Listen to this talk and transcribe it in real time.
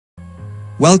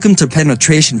Welcome to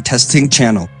Penetration Testing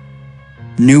Channel.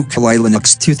 New Kali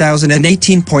Linux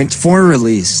 2018.4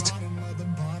 released.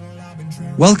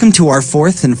 Welcome to our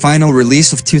fourth and final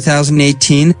release of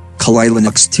 2018, Kali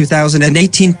Linux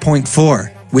 2018.4,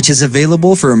 which is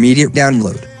available for immediate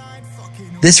download.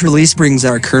 This release brings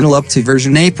our kernel up to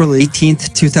version April 18,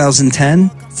 2010,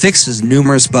 fixes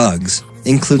numerous bugs,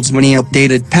 includes many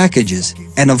updated packages,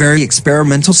 and a very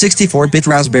experimental 64-bit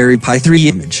Raspberry Pi 3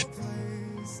 image.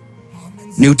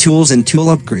 New tools and tool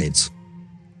upgrades.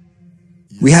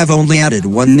 We have only added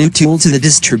one new tool to the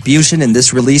distribution in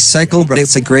this release cycle, but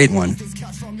it's a great one.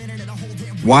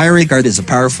 Wireguard is a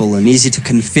powerful and easy to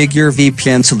configure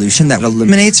VPN solution that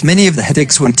eliminates many of the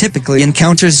headaches one typically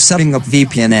encounters setting up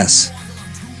VPNs.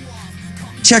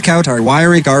 Check out our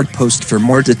Wireguard post for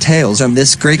more details on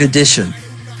this great addition.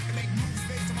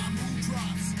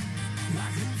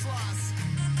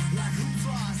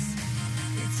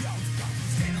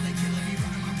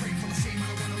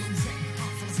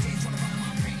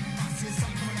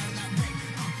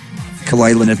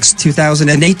 Kali Linux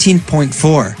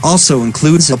 2018.4 also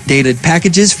includes updated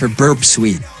packages for Burp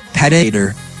Suite,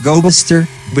 Patator, Gobuster,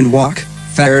 Binwalk,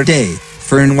 Faraday,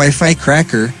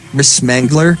 Fern-Wifi-Cracker,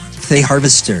 RSMangler,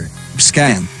 theHarvester,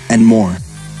 wpscan, and more.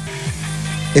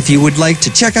 If you would like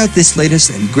to check out this latest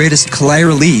and greatest Kali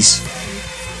release,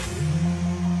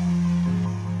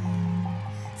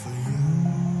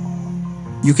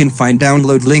 you can find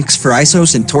download links for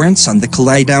ISOs and torrents on the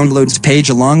Kali downloads page,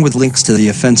 along with links to the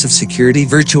Offensive Security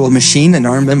Virtual Machine and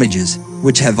ARM images,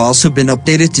 which have also been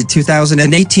updated to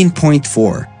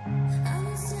 2018.4.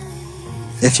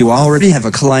 If you already have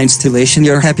a Kali installation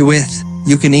you're happy with,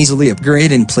 you can easily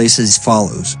upgrade in place as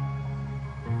follows.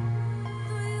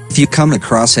 If you come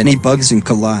across any bugs in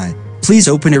Kali, please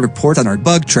open a report on our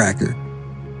bug tracker.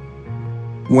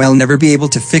 We'll never be able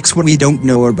to fix what we don't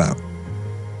know about.